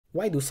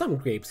Why do some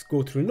grapes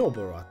go through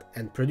noble rot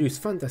and produce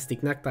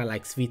fantastic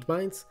nectar-like sweet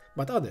wines,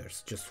 but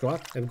others just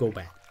rot and go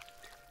bad?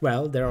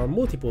 Well, there are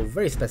multiple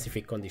very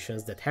specific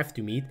conditions that have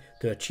to meet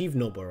to achieve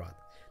noble rot.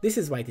 This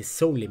is why it is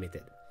so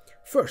limited.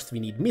 First, we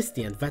need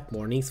misty and wet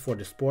mornings for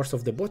the spores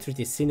of the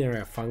botrytis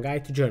cinerea fungi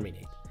to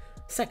germinate.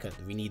 Second,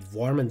 we need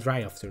warm and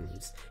dry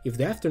afternoons. If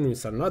the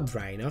afternoons are not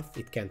dry enough,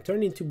 it can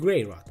turn into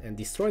grey rot and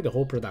destroy the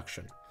whole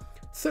production.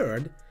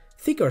 Third,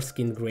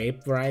 thicker-skinned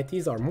grape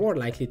varieties are more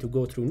likely to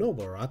go through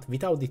noble rot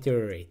without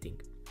deteriorating.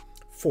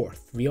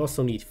 Fourth, we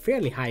also need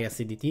fairly high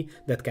acidity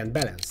that can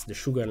balance the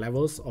sugar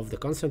levels of the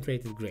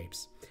concentrated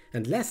grapes.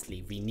 And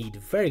lastly, we need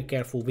very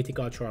careful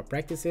viticultural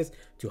practices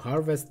to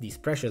harvest these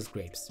precious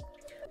grapes.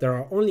 There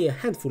are only a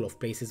handful of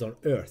places on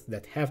Earth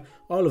that have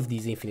all of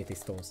these infinity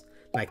stones,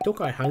 like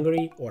Tokaji,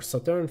 Hungary or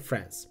Sauternes,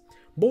 France.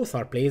 Both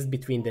are placed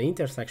between the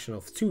intersection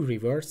of two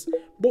rivers,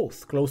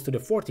 both close to the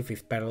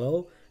 45th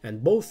parallel,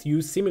 and both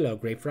use similar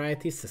grape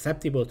varieties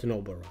susceptible to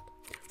noble rot.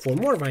 For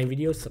more wine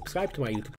videos, subscribe to my YouTube